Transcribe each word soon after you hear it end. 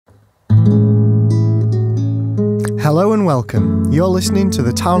Hello and welcome. You're listening to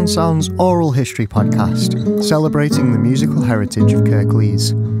the TOWNSOUNDS Oral History Podcast, celebrating the musical heritage of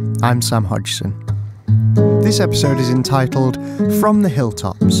Kirklees. I'm Sam Hodgson. This episode is entitled From the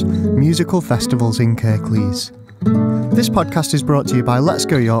Hilltops, Musical Festivals in Kirklees. This podcast is brought to you by Let's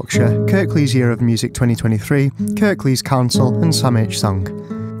Go Yorkshire, Kirklees Year of Music 2023, Kirklees Council and Sam Hodgson.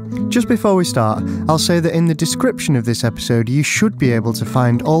 Just before we start, I'll say that in the description of this episode you should be able to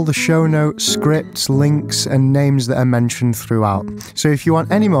find all the show notes, scripts, links and names that are mentioned throughout. So if you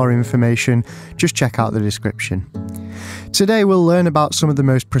want any more information, just check out the description. Today we'll learn about some of the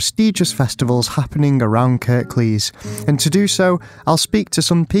most prestigious festivals happening around Kirklees, and to do so, I'll speak to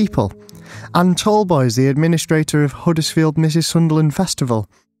some people. Anne Tallboys, the administrator of Huddersfield Mrs Sunderland Festival.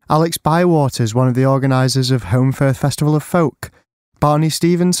 Alex Bywater's one of the organisers of Holmfirth Festival of Folk. Barney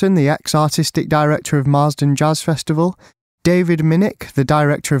Stevenson, the ex-artistic director of Marsden Jazz Festival. David Minnick, the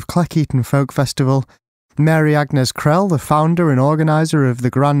director of Cleckheaton Folk Festival. Mary Agnes Krell, the founder and organiser of the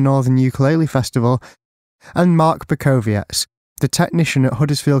Grand Northern Ukulele Festival. And Mark Bukowiec, the technician at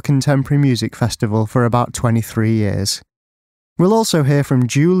Huddersfield Contemporary Music Festival for about 23 years. We'll also hear from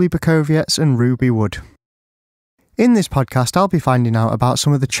Julie Bukowiec and Ruby Wood. In this podcast, I'll be finding out about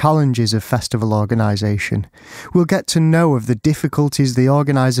some of the challenges of festival organisation. We'll get to know of the difficulties the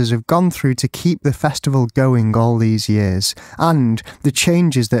organisers have gone through to keep the festival going all these years, and the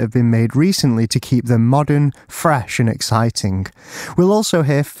changes that have been made recently to keep them modern, fresh and exciting. We'll also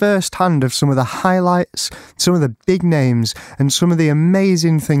hear firsthand of some of the highlights, some of the big names, and some of the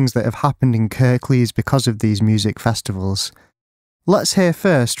amazing things that have happened in Kirklees because of these music festivals. Let's hear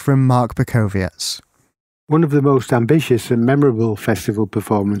first from Mark Bukowiec. One of the most ambitious and memorable festival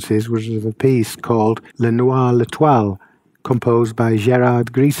performances was of a piece called Le Noir L'Etoile, composed by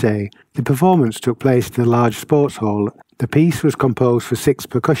Gérard Grisset. The performance took place in a large sports hall. The piece was composed for 6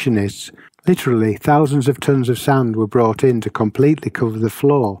 percussionists. Literally, thousands of tons of sand were brought in to completely cover the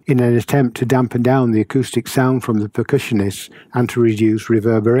floor in an attempt to dampen down the acoustic sound from the percussionists and to reduce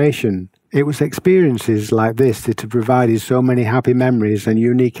reverberation. It was experiences like this that have provided so many happy memories and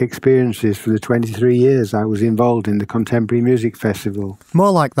unique experiences for the 23 years I was involved in the Contemporary Music Festival.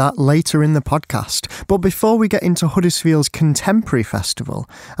 More like that later in the podcast. But before we get into Huddersfield's Contemporary Festival,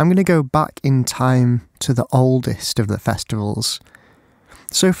 I'm going to go back in time to the oldest of the festivals.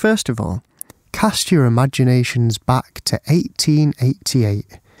 So first of all, cast your imaginations back to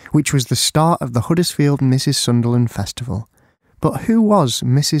 1888, which was the start of the Huddersfield Mrs Sunderland Festival. But who was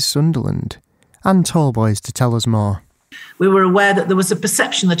Mrs Sunderland? Anne Tallboys to tell us more. We were aware that there was a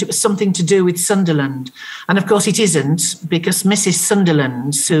perception that it was something to do with Sunderland. And of course it isn't, because Mrs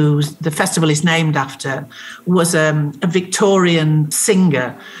Sunderland, who the festival is named after, was a Victorian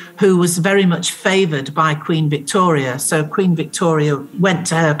singer who was very much favoured by Queen Victoria. So Queen Victoria went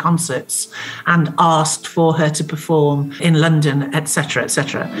to her concerts and asked for her to perform in London, etc.,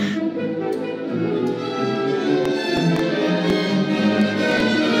 etc.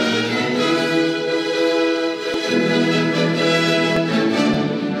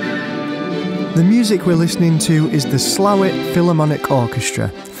 The music we're listening to is the Slowett Philharmonic Orchestra,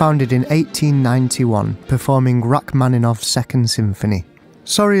 founded in 1891, performing Rachmaninoff's Second Symphony.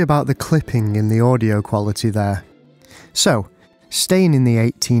 Sorry about the clipping in the audio quality there. So, staying in the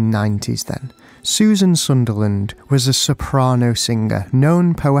 1890s then, Susan Sunderland was a soprano singer,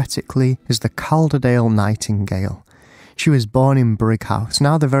 known poetically as the Calderdale Nightingale. She was born in Brighouse,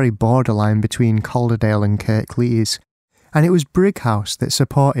 now the very borderline between Calderdale and Kirklees. And it was Brighouse that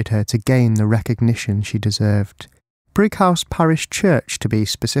supported her to gain the recognition she deserved. Brighouse Parish Church, to be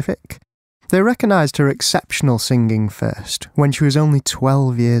specific. They recognised her exceptional singing first, when she was only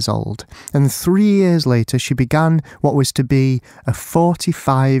 12 years old, and 3 years later she began what was to be a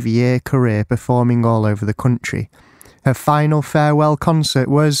 45-year career performing all over the country. Her final farewell concert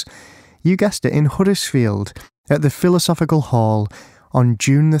was, you guessed it, in Huddersfield, at the Philosophical Hall on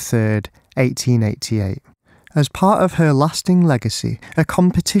June the 3rd, 1888. As part of her lasting legacy, a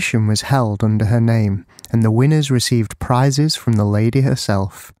competition was held under her name, and the winners received prizes from the lady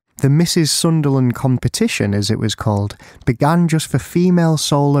herself. The Mrs Sunderland competition, as it was called, began just for female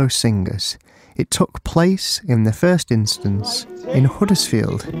solo singers. It took place, in the first instance, in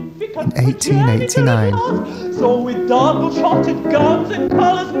Huddersfield in 1889. So with double-shotted guns and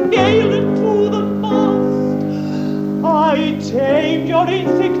colours nailed into the mast, I tamed your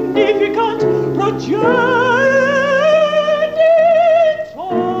insignificant progenitor.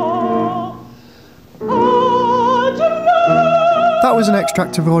 That was an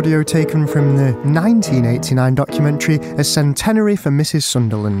extract of audio taken from the 1989 documentary A Centenary for Mrs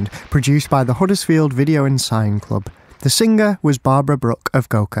Sunderland, produced by the Huddersfield Video and Sign Club. The singer was Barbara Brooke of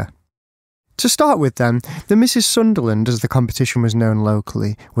Gokha. To start with then, the Mrs. Sunderland, as the competition was known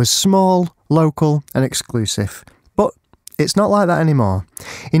locally, was small, local and exclusive. But it's not like that anymore.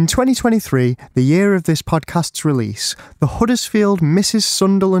 In 2023, the year of this podcast's release, the Huddersfield Mrs.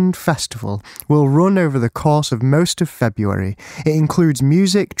 Sunderland Festival will run over the course of most of February. It includes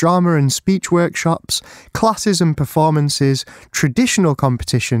music, drama and speech workshops, classes and performances, traditional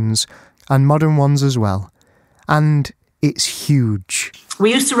competitions and modern ones as well. And it's huge.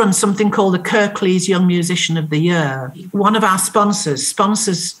 We used to run something called the Kirklees Young Musician of the Year. One of our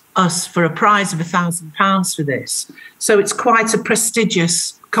sponsors us for a prize of £1,000 for this. So it's quite a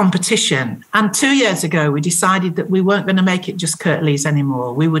prestigious competition. And 2 years ago, we decided that we weren't going to make it just Kirklees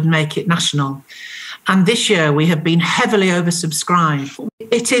anymore. We would make it national. And this year we have been heavily oversubscribed.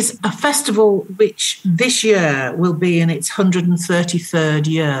 It is a festival which this year will be in its 133rd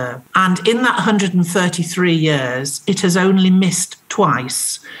year. And in that 133 years, it has only missed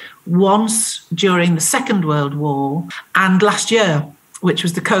twice. Once during the Second World War and last year, which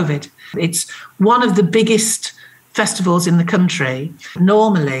was the COVID. It's one of the biggest festivals in the country.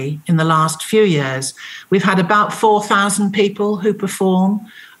 Normally, in the last few years, we've had about 4,000 people who perform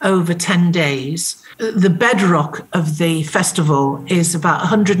over 10 days. The bedrock of the festival is about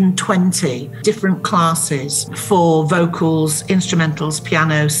 120 different classes for vocals, instrumentals,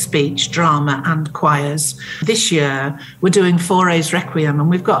 piano, speech, drama and choirs. This year, we're doing Fauré's Requiem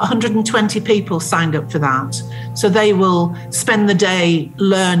and we've got 120 people signed up for that. So they will spend the day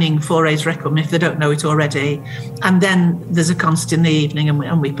learning Fauré's Requiem if they don't know it already. And then there's a concert in the evening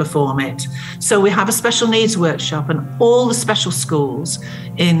and we perform it. So we have a special needs workshop and all the special schools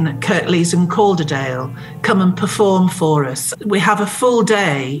in Kirklees and Calderdale come and perform for us. We have a full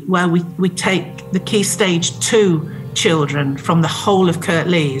day where we take the Key Stage 2 children from the whole of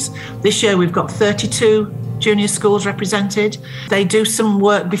Kirklees. This year we've got 32 junior schools represented. They do some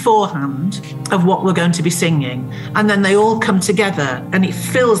work beforehand of what we're going to be singing, and then they all come together and it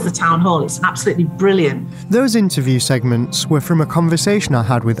fills the town hall. It's absolutely brilliant. Those interview segments were from a conversation I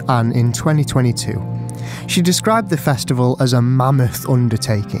had with Anne in 2022. She described the festival as a mammoth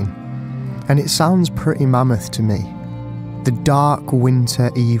undertaking, and it sounds pretty mammoth to me. The dark winter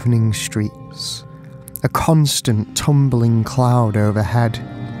evening streets, a constant tumbling cloud overhead,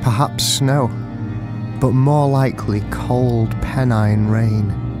 perhaps snow, but more likely cold Pennine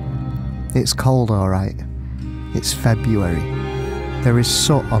rain. It's cold, all right. It's February. There is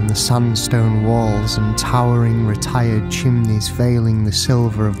soot on the sandstone walls and towering retired chimneys veiling the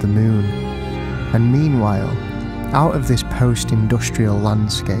silver of the moon. And meanwhile, out of this post-industrial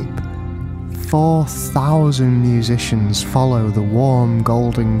landscape, 4,000 musicians follow the warm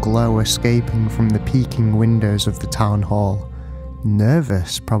golden glow escaping from the peeking windows of the town hall.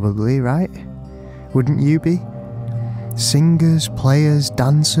 Nervous, probably, right? Wouldn't you be? Singers, players,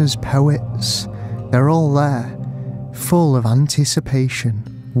 dancers, poets, they're all there, full of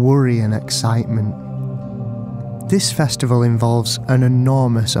anticipation, worry and excitement. This festival involves an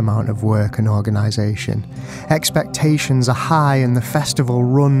enormous amount of work and organisation. Expectations are high and the festival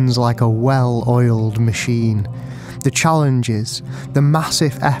runs like a well-oiled machine. The challenges, the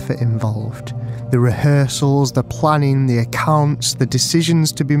massive effort involved, the rehearsals, the planning, the accounts, the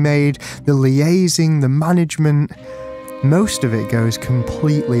decisions to be made, the liaising, the management, most of it goes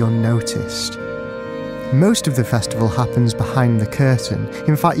completely unnoticed. Most of the festival happens behind the curtain.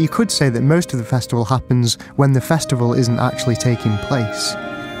 In fact, you could say that most of the festival happens when the festival isn't actually taking place.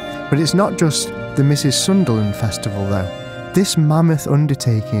 But it's not just the Mrs. Sunderland Festival, though. This mammoth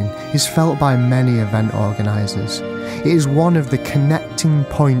undertaking is felt by many event organisers. It is one of the connecting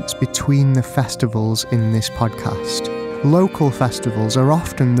points between the festivals in this podcast. Local festivals are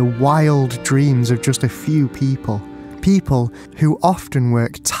often the wild dreams of just a few people. People who often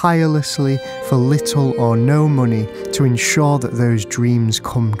work tirelessly for little or no money to ensure that those dreams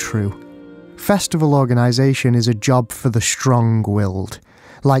come true. Festival organisation is a job for the strong-willed,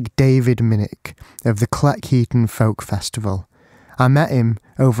 like David Minnick of the Cleckheaton Folk Festival. I met him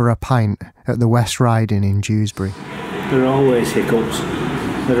over a pint at the West Riding in Dewsbury. There are always hiccups.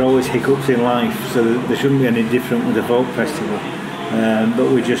 There are always hiccups in life, so there shouldn't be any different with the folk festival.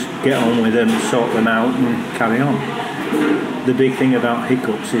 But we just get on with them, sort them out and carry on. The big thing about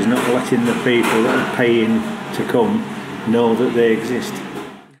hiccups is not letting the people that are paying to come know that they exist.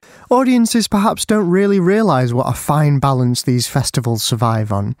 Audiences perhaps don't really realise what a fine balance these festivals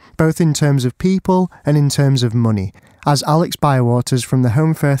survive on, both in terms of people and in terms of money, as Alex Bywaters from the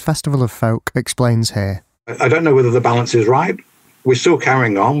Holmfirth Festival of Folk explains here. I don't know whether the balance is right. We're still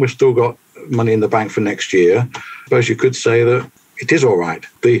carrying on. We've still got money in the bank for next year. I suppose you could say that it is all right.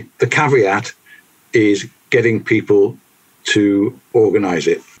 The caveat is getting people to organise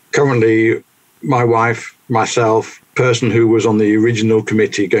it. Currently, my wife, myself, person who was on the original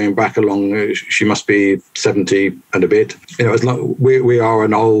committee going back along, she must be 70 and a bit. It's like we are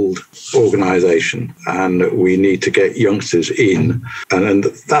an old organisation and we need to get youngsters in. And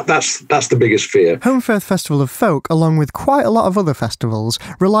that's the biggest fear. Holmfirth Festival of Folk, along with quite a lot of other festivals,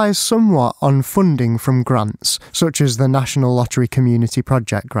 relies somewhat on funding from grants, such as the National Lottery Community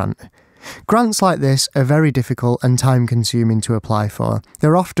Project grant. Grants like this are very difficult and time-consuming to apply for.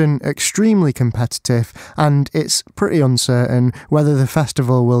 They're often extremely competitive, and it's pretty uncertain whether the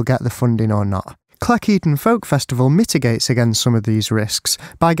festival will get the funding or not. Cleckheaton Folk Festival mitigates against some of these risks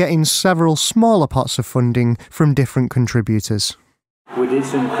by getting several smaller pots of funding from different contributors. We did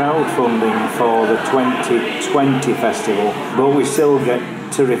some crowdfunding for the 2020 festival, but we still get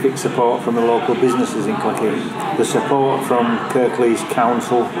terrific support from the local businesses in Cleckheaton. The support from Kirklees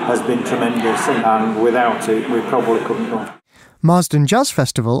Council has been tremendous, and without it we probably couldn't go. Marsden Jazz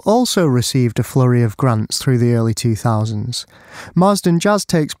Festival also received a flurry of grants through the early 2000s. Marsden Jazz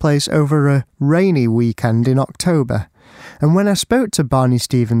takes place over a rainy weekend in October. And when I spoke to Barney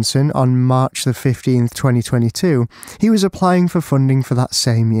Stevenson on March the 15th, 2022, he was applying for funding for that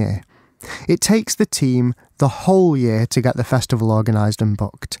same year. It takes the team the whole year to get the festival organised and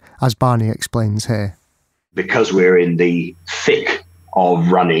booked, as Barney explains here. Because we're in the thick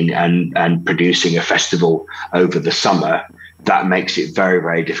of running and producing a festival over the summer, that makes it very,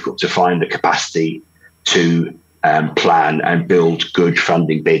 very difficult to find the capacity to plan and build good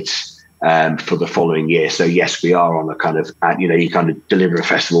funding bids for the following year. So yes, we are on a kind of, you kind of deliver a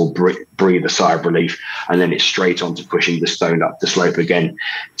festival, breathe a sigh of relief, and then it's straight on to pushing the stone up the slope again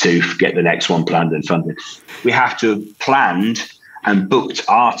to get the next one planned and funded. We have to have planned and booked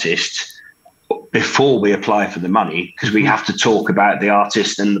artists before we apply for the money, because we have to talk about the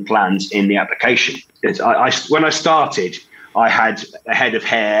artist and the plans in the application. When I started, I had a head of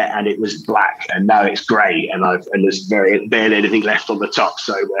hair and it was black, and now it's grey, and there's barely anything left on the top.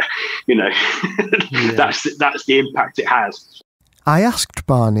 So, that's the impact it has. I asked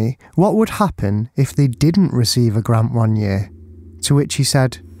Barney what would happen if they didn't receive a grant one year, to which he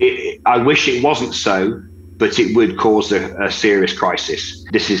said, I wish it wasn't so, but it would cause a serious crisis.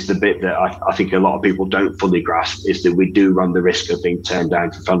 This is the bit that I think a lot of people don't fully grasp, is that we do run the risk of being turned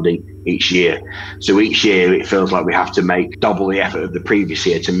down for funding each year. So each year it feels like we have to make double the effort of the previous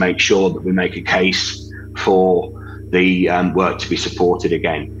year to make sure that we make a case for the work to be supported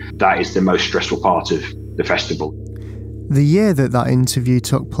again. That is the most stressful part of the festival. The year that interview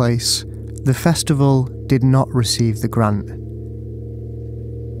took place, the festival did not receive the grant.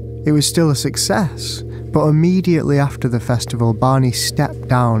 It was still a success, but immediately after the festival, Barney stepped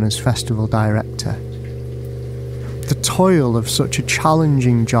down as festival director. The toil of such a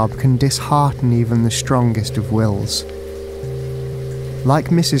challenging job can dishearten even the strongest of wills. Like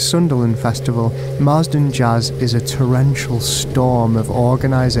Mrs. Sunderland Festival, Marsden Jazz is a torrential storm of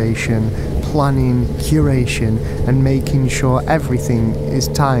organisation, planning, curation, and making sure everything is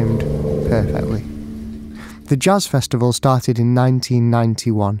timed perfectly. The Jazz Festival started in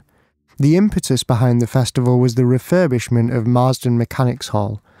 1991. The impetus behind the festival was the refurbishment of Marsden Mechanics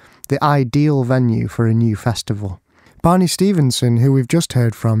Hall, the ideal venue for a new festival. Barney Stevenson, who we've just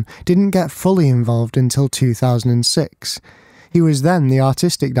heard from, didn't get fully involved until 2006. He was then the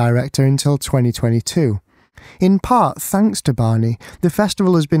artistic director until 2022. In part, thanks to Barney, the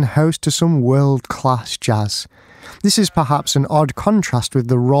festival has been host to some world-class jazz. This is perhaps an odd contrast with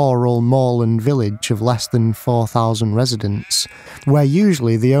the rural moorland village of less than 4,000 residents, where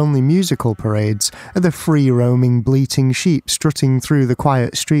usually the only musical parades are the free-roaming bleating sheep strutting through the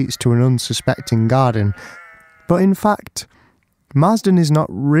quiet streets to an unsuspecting garden. But in fact, Marsden is not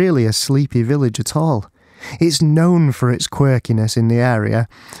really a sleepy village at all. It's known for its quirkiness in the area,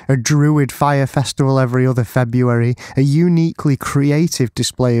 a druid fire festival every other February, a uniquely creative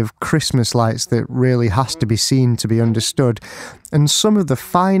display of Christmas lights that really has to be seen to be understood, and some of the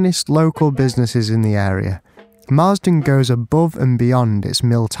finest local businesses in the area. Marsden goes above and beyond its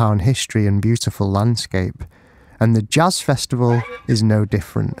Milltown history and beautiful landscape, and the Jazz Festival is no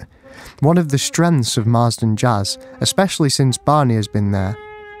different. One of the strengths of Marsden Jazz, especially since Barney has been there,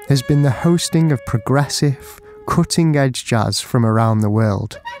 has been the hosting of progressive, cutting-edge jazz from around the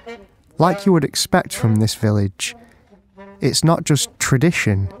world. Like you would expect from this village, it's not just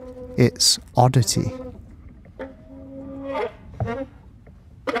tradition, it's oddity.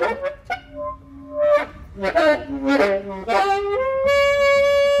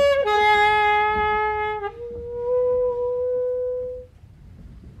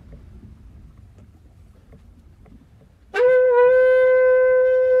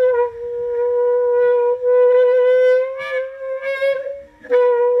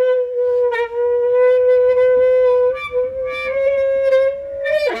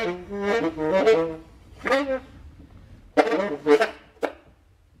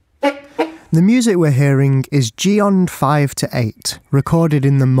 The music we're hearing is Geond 5 to 8, recorded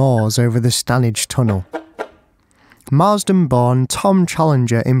in the moors over the Stanage Tunnel. Marsden-born Tom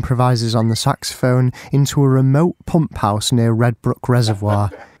Challenger improvises on the saxophone into a remote pump house near Redbrook Reservoir.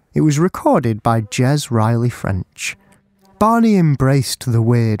 It was recorded by Jez Riley French. Barney embraced the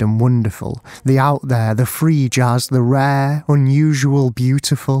weird and wonderful, the out there, the free jazz, the rare, unusual,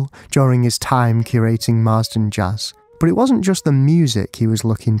 beautiful, during his time curating Marsden Jazz. But it wasn't just the music he was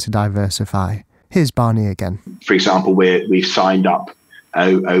looking to diversify. Here's Barney again. For example, we've signed up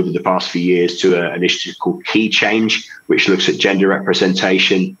over the past few years to an initiative called Key Change, which looks at gender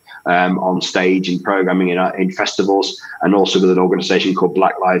representation on stage and programming in festivals, and also with an organisation called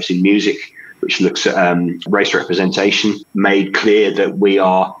Black Lives in Music, which looks at race representation. Made clear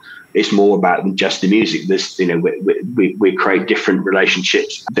that it's more about than just the music. We create different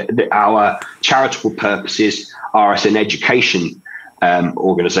relationships. Our charitable purposes are as an education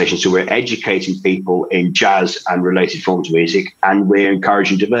organisation. So we're educating people in jazz and related forms of music, and we're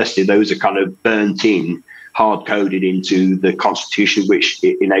encouraging diversity. Those are kind of burnt in, hard-coded into the constitution, which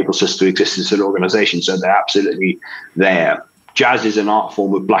enables us to exist as an organisation. So they're absolutely there. Jazz is an art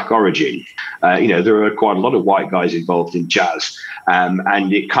form of black origin. There are quite a lot of white guys involved in jazz.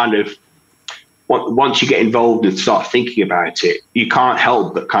 And it kind of, once you get involved and start thinking about it, you can't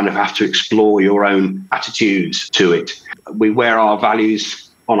help but kind of have to explore your own attitudes to it. We wear our values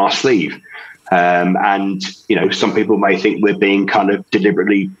on our sleeve. And some people may think we're being kind of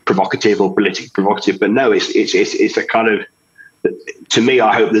deliberately provocative or politically provocative, but no, it's a kind of, to me,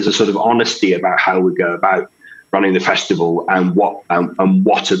 I hope there's a sort of honesty about how we go about running the festival and what are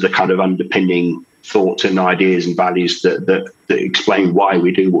the kind of underpinning thoughts and ideas and values that explain why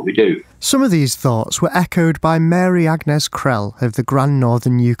we do what we do. Some of these thoughts were echoed by Mary Agnes Krell of the Grand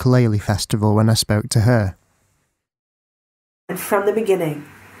Northern Ukulele Festival when I spoke to her. And from the beginning,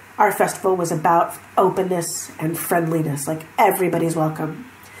 our festival was about openness and friendliness, like everybody's welcome.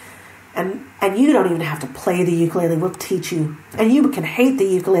 And you don't even have to play the ukulele, we'll teach you. And you can hate the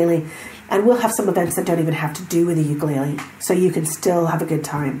ukulele, and we'll have some events that don't even have to do with the ukulele, so you can still have a good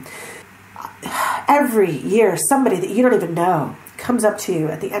time. Every year, somebody that you don't even know comes up to you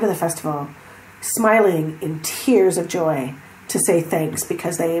at the end of the festival, smiling in tears of joy to say thanks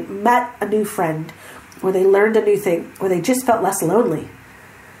because they met a new friend, or they learned a new thing, or they just felt less lonely.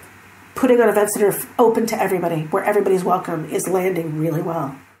 Putting on events that are open to everybody, where everybody's welcome, is landing really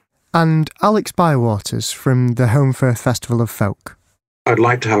well. And Alex Bywaters from the Home Firth Festival of Folk. I'd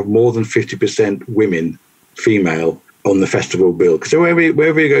like to have more than 50% women, female, on the festival bill. Because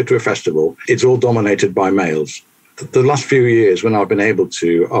wherever you go to a festival, it's all dominated by males. The last few years, when I've been able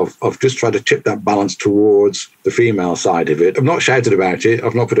to, I've just tried to tip that balance towards the female side of it. I've not shouted about it.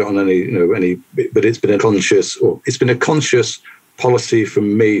 I've not put it on any, but it's been a conscious policy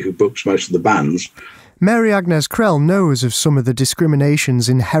from me, who books most of the bands. Mary Agnes Krell knows of some of the discriminations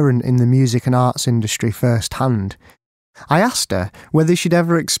inherent in the music and arts industry firsthand. I asked her whether she'd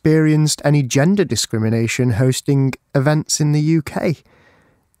ever experienced any gender discrimination hosting events in the UK.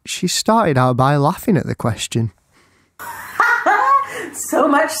 She started out by laughing at the question. So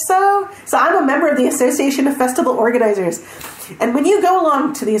much so. So I'm a member of the Association of Festival Organisers. And when you go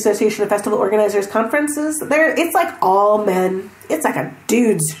along to the Association of Festival Organisers conferences, it's like all men. It's like a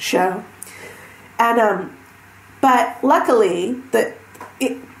dude's show. And but luckily,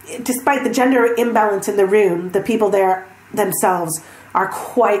 despite the gender imbalance in the room, the people there themselves are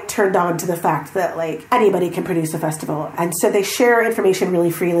quite turned on to the fact that like anybody can produce a festival. And so they share information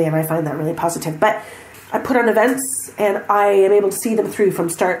really freely, and I find that really positive. But I put on events and I am able to see them through from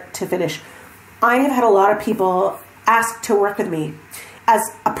start to finish. I have had a lot of people ask to work with me. As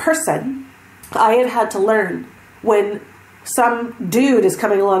a person, I have had to learn when some dude is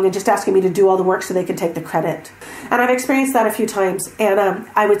coming along and just asking me to do all the work so they can take the credit. And I've experienced that a few times. And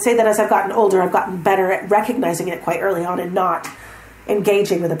I would say that as I've gotten older, I've gotten better at recognizing it quite early on and not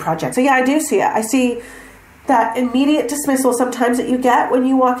engaging with the project. So yeah, I do see it. I see that immediate dismissal sometimes that you get when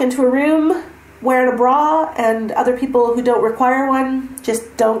you walk into a room wearing a bra, and other people who don't require one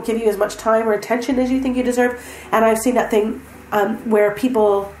just don't give you as much time or attention as you think you deserve. And I've seen that thing where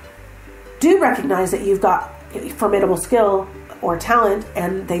people do recognize that you've got formidable skill or talent,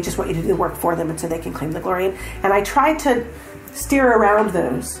 and they just want you to do the work for them, and so they can claim the glory. And I try to steer around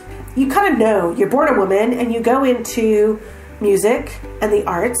those. You kind of know you're born a woman, and you go into music and the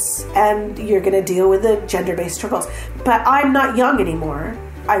arts, and you're going to deal with the gender-based struggles. But I'm not young anymore.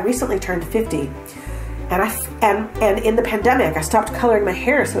 I recently turned 50, and in the pandemic, I stopped coloring my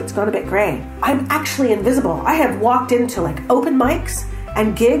hair, so it's gone a bit gray. I'm actually invisible. I have walked into like open mics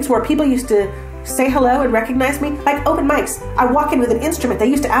and gigs where people used to say hello and recognize me. Like open mics, I walk in with an instrument. They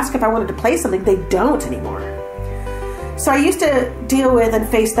used to ask if I wanted to play something. They don't anymore. So I used to deal with and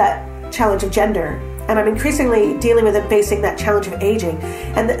face that challenge of gender, and I'm increasingly dealing with and facing that challenge of aging.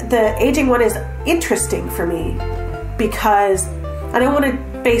 And the aging one is interesting for me because I don't want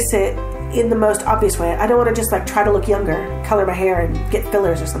to face it in the most obvious way. I don't want to just like try to look younger, color my hair and get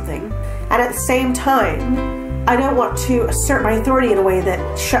fillers or something. And at the same time, I don't want to assert my authority in a way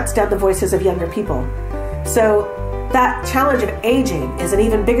that shuts down the voices of younger people. So that challenge of aging is an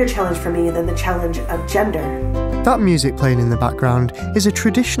even bigger challenge for me than the challenge of gender. That music playing in the background is a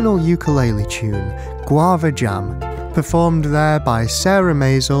traditional ukulele tune, Guava Jam, performed there by Sarah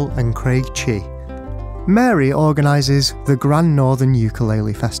Maisel and Craig Chi. Mary organises the Grand Northern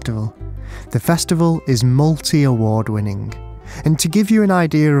Ukulele Festival. The festival is multi-award winning. And to give you an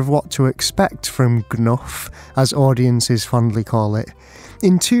idea of what to expect from GNUF, as audiences fondly call it,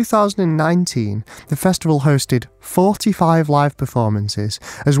 in 2019, the festival hosted 45 live performances,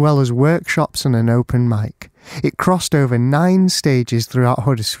 as well as workshops and an open mic. It crossed over 9 stages throughout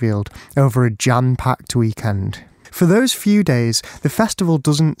Huddersfield over a jam-packed weekend. For those few days, the festival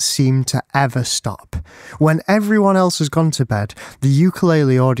doesn't seem to ever stop. When everyone else has gone to bed, the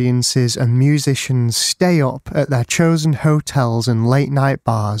ukulele audiences and musicians stay up at their chosen hotels and late-night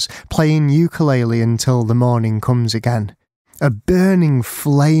bars, playing ukulele until the morning comes again. A burning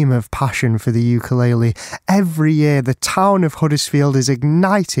flame of passion for the ukulele. Every year, the town of Huddersfield is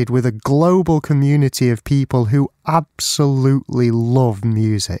ignited with a global community of people who absolutely love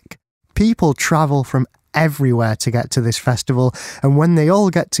music. People travel from everywhere to get to this festival, and when they all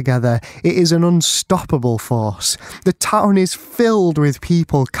get together, it is an unstoppable force. The town is filled with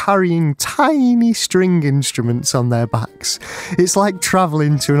people carrying tiny string instruments on their backs. It's like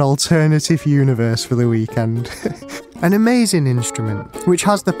travelling to an alternative universe for the weekend. An amazing instrument, which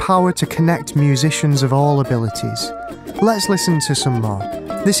has the power to connect musicians of all abilities. Let's listen to some more.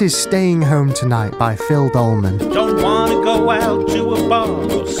 This is Staying Home Tonight by Phil Dolman. Don't want to go out to a bar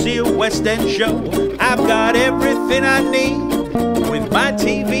or see a West End show. I've got everything I need with my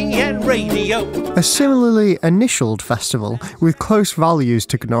TV and radio. A similarly initialled festival with close values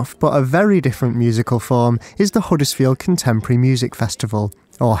to GNUF but a very different musical form is the Huddersfield Contemporary Music Festival,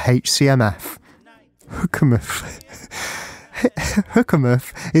 or HCMF.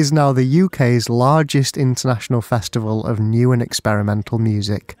 Huckamuff is now the UK's largest international festival of new and experimental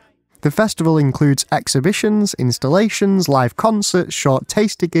music. The festival includes exhibitions, installations, live concerts, short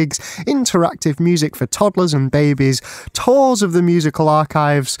taster gigs, interactive music for toddlers and babies, tours of the musical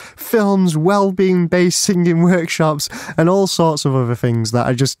archives, films, well-being-based singing workshops, and all sorts of other things that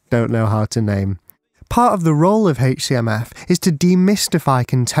I just don't know how to name. Part of the role of HCMF is to demystify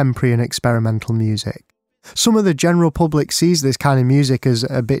contemporary and experimental music. Some of the general public sees this kind of music as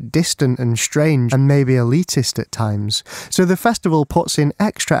a bit distant and strange and maybe elitist at times, so the festival puts in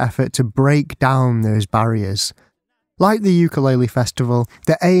extra effort to break down those barriers. Like the Ukulele Festival,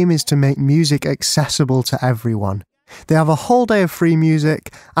 the aim is to make music accessible to everyone. They have a whole day of free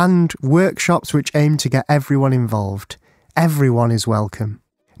music and workshops which aim to get everyone involved. Everyone is welcome.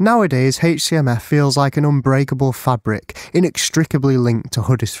 Nowadays, HCMF feels like an unbreakable fabric, inextricably linked to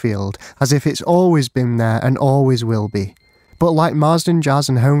Huddersfield, as if it's always been there and always will be. But like Marsden Jazz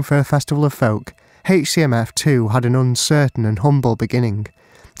and Home Fair Festival of Folk, HCMF too had an uncertain and humble beginning.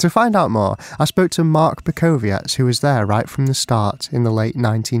 To find out more, I spoke to Mark Bakoviets, who was there right from the start in the late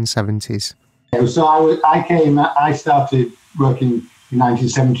 1970s. So I started working in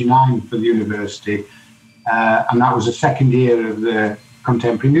 1979 for the university, and that was the second year of the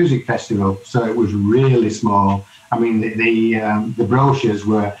Contemporary Music Festival, so it was really small. I mean, the brochures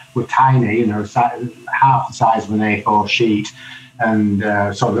were tiny, you know, half the size of an A4 sheet, and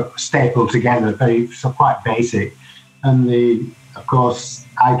sort of stapled together, quite basic. And of course,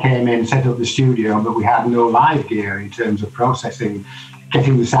 I came in, set up the studio, but we had no live gear in terms of processing,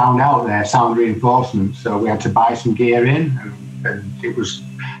 getting the sound out there, sound reinforcement. So we had to buy some gear in, and it was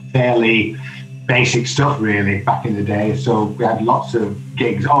fairly basic stuff really back in the day. So we had lots of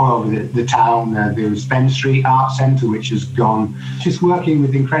gigs all over the town. The Spence Street Art Centre, which has gone, just working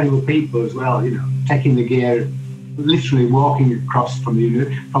with incredible people as well, you know, taking the gear, literally walking across from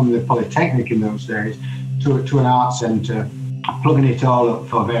the Polytechnic in those days to an art centre, plugging it all up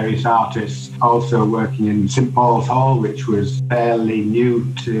for various artists. Also working in St Paul's Hall, which was fairly new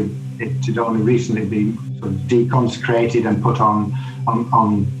to it, had only recently been sort of deconsecrated and put on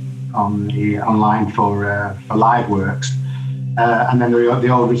the online for live works. And then the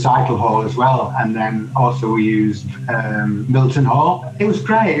old recycle hall as well. And then also we used Milton Hall. It was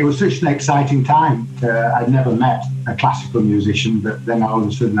great. It was such an exciting time. I'd never met a classical musician, but then all of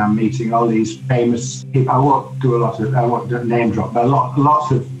a sudden I'm meeting all these famous people. I won't name drop, but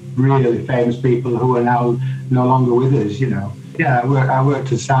lots of really famous people who are now no longer with us, you know. Yeah, I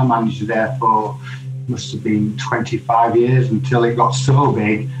worked as sound manager there for, must have been 25 years, until it got so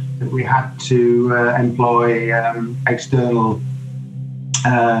big that we had to employ external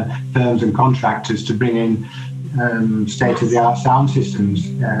firms and contractors to bring in state-of-the-art sound systems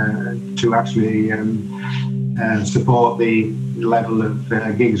to actually support the level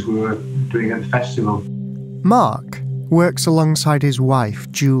of gigs we were doing at the festival. Mark works alongside his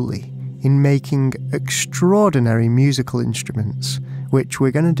wife, Julie, in making extraordinary musical instruments, which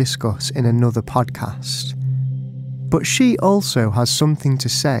we're going to discuss in another podcast. But she also has something to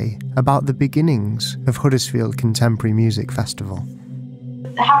say about the beginnings of Huddersfield Contemporary Music Festival.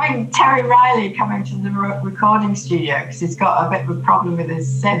 Having Terry Riley come into the recording studio, because he's got a bit of a problem with his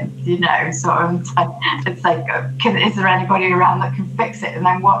synth, you know, so it's like, is there anybody around that can fix it? And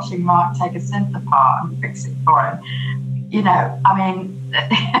then watching Mark take a synth apart and fix it for him, you know, I mean,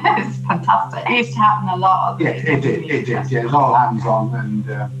 it's fantastic. It used to happen a lot. Yeah, it did. Yeah, it was all hands on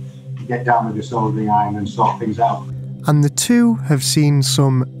and get down with the soldering iron and sort things out. And the two have seen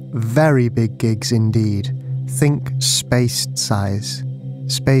some very big gigs indeed. Think spaced size.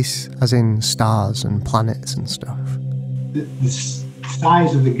 Space as in stars and planets and stuff. The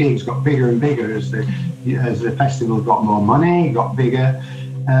size of the gigs got bigger and bigger as the festival got more money, got bigger.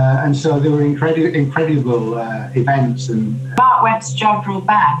 And so there were incredible events. And Mark went to Jodrell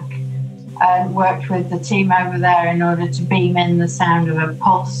Bank and worked with the team over there in order to beam in the sound of a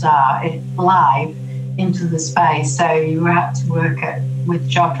pulsar live into the space. So you had to work with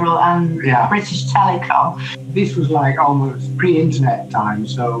Jodrell and British Telecom. This was like almost pre-internet time,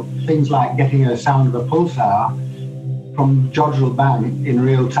 so things like getting a sound of a pulsar from Jodrell Bank in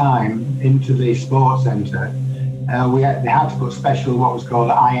real time into the sports centre. They had to put special, what was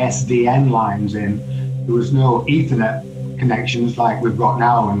called ISDN lines in. There was no Ethernet connections like we've got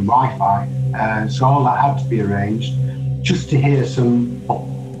now and Wi-Fi, so all that had to be arranged just to hear some pop,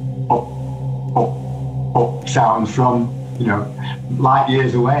 pop, pop, pop sounds from, you know, light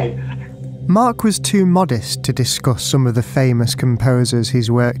years away. Mark was too modest to discuss some of the famous composers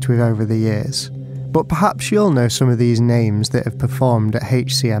he's worked with over the years, but perhaps you'll know some of these names that have performed at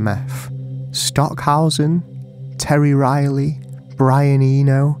HCMF. Stockhausen, Terry Riley, Brian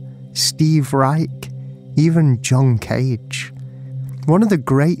Eno, Steve Reich, even John Cage. One of the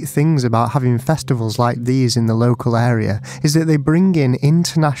great things about having festivals like these in the local area is that they bring in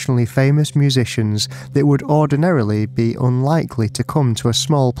internationally famous musicians that would ordinarily be unlikely to come to a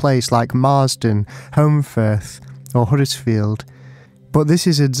small place like Marsden, Holmfirth or Huddersfield. But this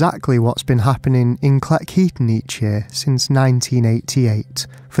is exactly what's been happening in Cleckheaton each year since 1988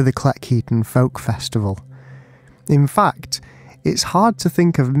 for the Cleckheaton Folk Festival. In fact, it's hard to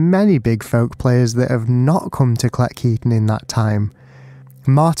think of many big folk players that have not come to Cleckheaton in that time.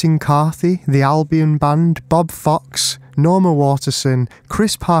 Martin Carthy, the Albion Band, Bob Fox, Norma Waterson,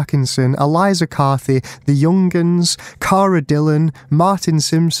 Chris Parkinson, Eliza Carthy, the Young Uns, Cara Dillon, Martin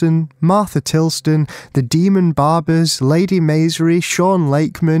Simpson, Martha Tilston, the Demon Barbers, Lady Masery, Sean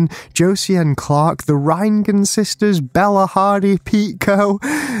Lakeman, Josie N. Clark, the Reingen Sisters, Bella Hardy, Pete Coe,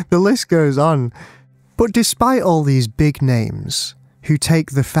 the list goes on. But despite all these big names who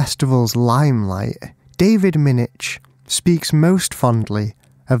take the festival's limelight, David Minich speaks most fondly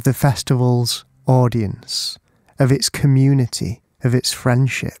of the festival's audience, of its community, of its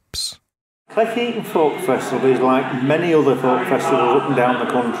friendships. Cleckheaton Folk Festival is like many other folk festivals up and down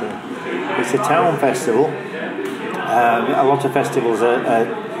the country. It's a town festival. A lot of festivals are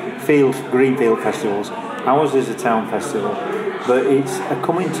greenfield festivals. Ours is a town festival, but it's a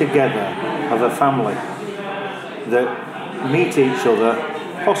coming together of a family that meet each other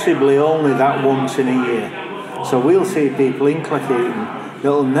possibly only that once in a year. So we'll see people in Cleckheaton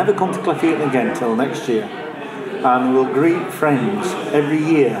that'll never come to Cleckheaton again till next year, and we'll greet friends every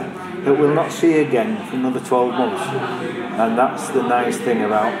year that we'll not see again for another 12 months. And that's the nice thing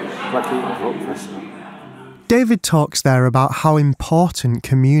about Cleckheaton Folk Festival. David talks there about how important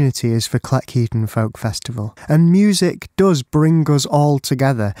community is for Cleckheaton Folk Festival, and music does bring us all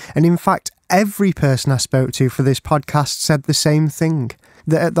together. And in fact, every person I spoke to for this podcast said the same thing,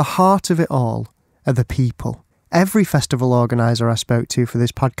 that at the heart of it all are the people. Every festival organiser I spoke to for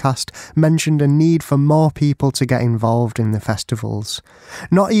this podcast mentioned a need for more people to get involved in the festivals.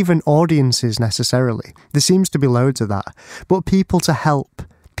 Not even audiences necessarily, there seems to be loads of that, but people to help,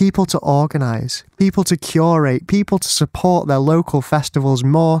 people to organise, people to curate, people to support their local festivals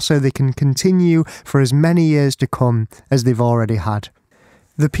more so they can continue for as many years to come as they've already had.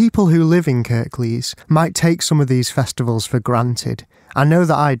 The people who live in Kirklees might take some of these festivals for granted. I know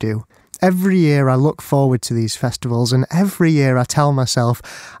that I do. Every year I look forward to these festivals, and every year I tell myself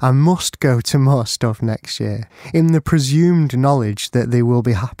I must go to more stuff next year, in the presumed knowledge that they will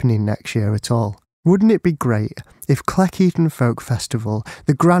be happening next year at all. Wouldn't it be great if Cleckheaton Folk Festival,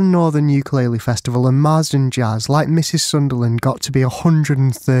 the Grand Northern Ukulele Festival and Marsden Jazz, like Mrs Sunderland, got to be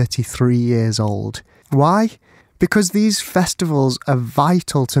 133 years old? Why? Because these festivals are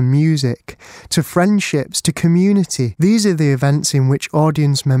vital to music, to friendships, to community. These are the events in which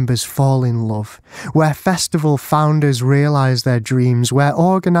audience members fall in love, where festival founders realise their dreams, where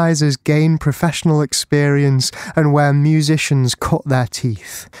organisers gain professional experience, and where musicians cut their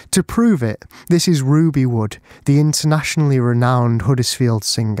teeth. To prove it, this is Ruby Wood, the internationally renowned Huddersfield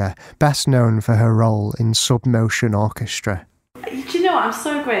singer, best known for her role in Submotion Orchestra. Do you know what? I'm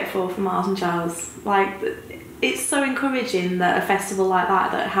so grateful for Marsden Jazz. It's so encouraging that a festival like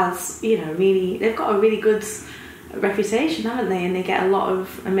that has, they've got a really good reputation, haven't they? And they get a lot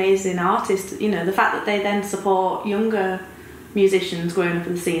of amazing artists. The fact that they then support younger musicians growing up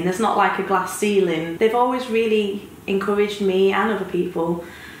in the scene, there's not like a glass ceiling. They've always really encouraged me and other people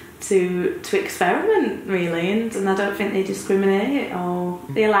to experiment, really, and I don't think they discriminate or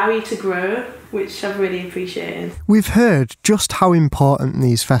they allow you to grow, which I've really appreciated. We've heard just how important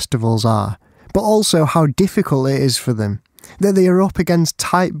these festivals are, but also how difficult it is for them. That they are up against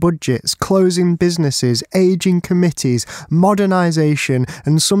tight budgets, closing businesses, ageing committees, modernisation,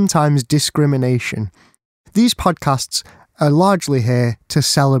 and sometimes discrimination. These podcasts are largely here to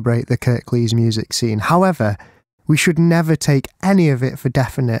celebrate the Kirklees music scene. However, we should never take any of it for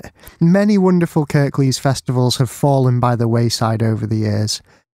definite. Many wonderful Kirklees festivals have fallen by the wayside over the years.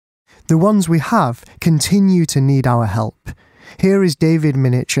 The ones we have continue to need our help. Here is David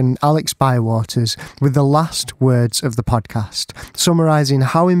Minich and Alex Bywaters with the last words of the podcast, summarising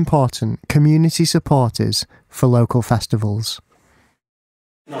how important community support is for local festivals.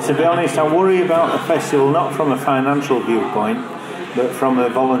 To be honest, I worry about the festival not from a financial viewpoint, but from a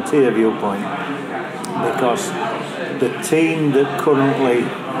volunteer viewpoint, because the team that currently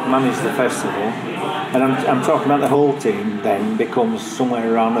manage the festival, and I'm talking about the whole team, then becomes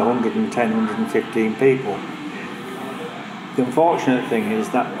somewhere around 110, 115 people. The unfortunate thing is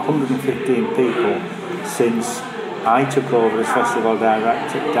that 115 people, since I took over as festival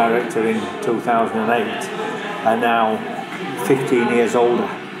director in 2008, are now 15 years older.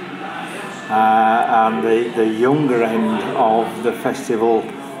 And the younger end of the festival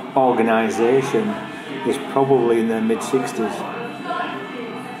organisation is probably in their mid-60s.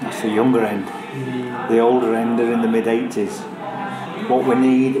 That's the younger end. The older end are in the mid-80s. What we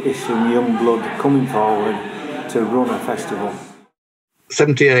need is some young blood coming forward to run a festival.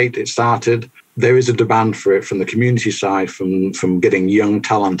 78 it started. There is a demand for it from the community side, from getting young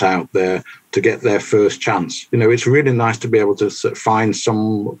talent out there to get their first chance. It's really nice to be able to find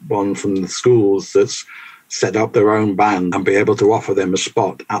someone from the schools that's set up their own band and be able to offer them a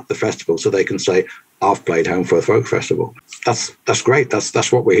spot at the festival so they can say, I've played home for a folk festival. That's great.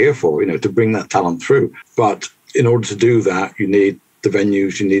 That's what we're here for, to bring that talent through. But in order to do that, you need the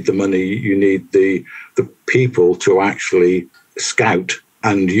venues, you need the money, you need the people to actually scout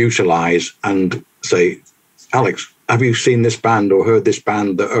and utilise and say, Alex, have you seen this band or heard this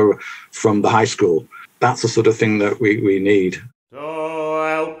band that are from the high school? That's the sort of thing that we need. So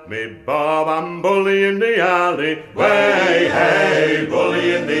help me, Bob, I'm bully in the alley. Way, hey,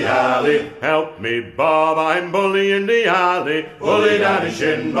 bully in the alley. Help me, Bob, I'm bully in the alley. Bully down in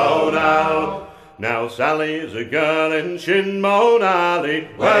Shinbone Alley. Now Sally's a girl in Shinbone Alley.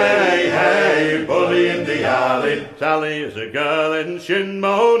 Way, hey, bully in the alley. Sally's a girl in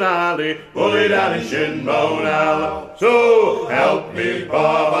Shinbone Alley. Bully down in Shinbone Alley. So help me,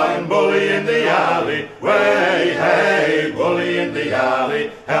 Bob, I'm bully in the alley. Way, hey, bully in the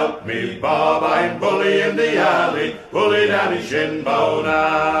alley. Help me, Bob, I'm bully in the alley. Bully down in Shinbone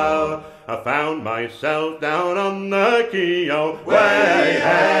Alley. I found myself down on the quay-o. Way,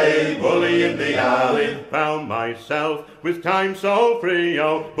 hey, bully in the alley. Found myself with time so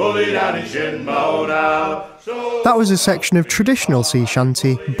free-o. Bully down in Shinbone Alley. That was a section of traditional sea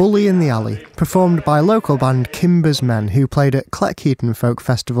shanty, Bully in the Alley, performed by local band Kimber's Men, who played at Cleckheaton Folk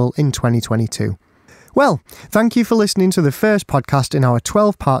Festival in 2022. Well, thank you for listening to the first podcast in our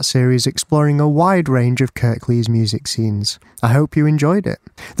 12-part series exploring a wide range of Kirklees music scenes. I hope you enjoyed it.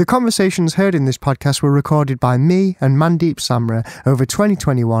 The conversations heard in this podcast were recorded by me and Mandeep Samra over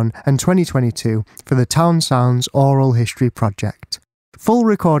 2021 and 2022 for the TOWNSOUNDS Oral History Project. Full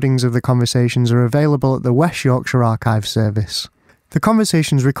recordings of the conversations are available at the West Yorkshire Archive Service. The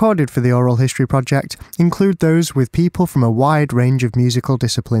conversations recorded for the Oral History Project include those with people from a wide range of musical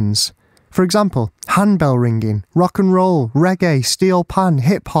disciplines. For example, handbell ringing, rock and roll, reggae, steel pan,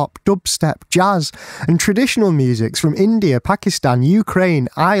 hip-hop, dubstep, jazz, and traditional musics from India, Pakistan, Ukraine,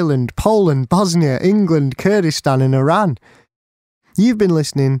 Ireland, Poland, Bosnia, England, Kurdistan and Iran. You've been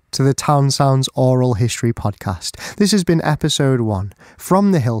listening to the TOWNSOUNDS Oral History Podcast. This has been episode 1,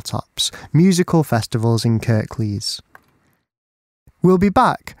 From the Hilltops, Musical Festivals in Kirklees. We'll be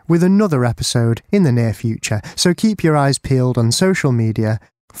back with another episode in the near future, so keep your eyes peeled on social media.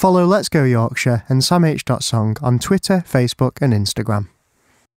 Follow Let's Go Yorkshire and samh.song on Twitter, Facebook and Instagram.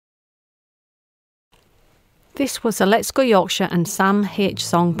 This was a Let's Go Yorkshire and Sam H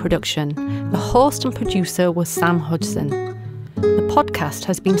Song production. The host and producer was Sam Hodgson. The podcast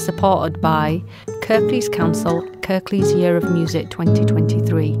has been supported by Kirklees Council, Kirklees Year of Music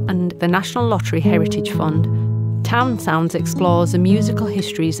 2023 and the National Lottery Heritage Fund. TOWNSOUNDS explores the musical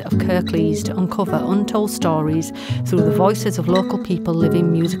histories of Kirklees to uncover untold stories through the voices of local people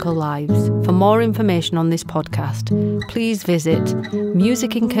living musical lives. For more information on this podcast, please visit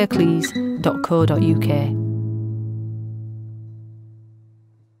musicinkirklees.co.uk.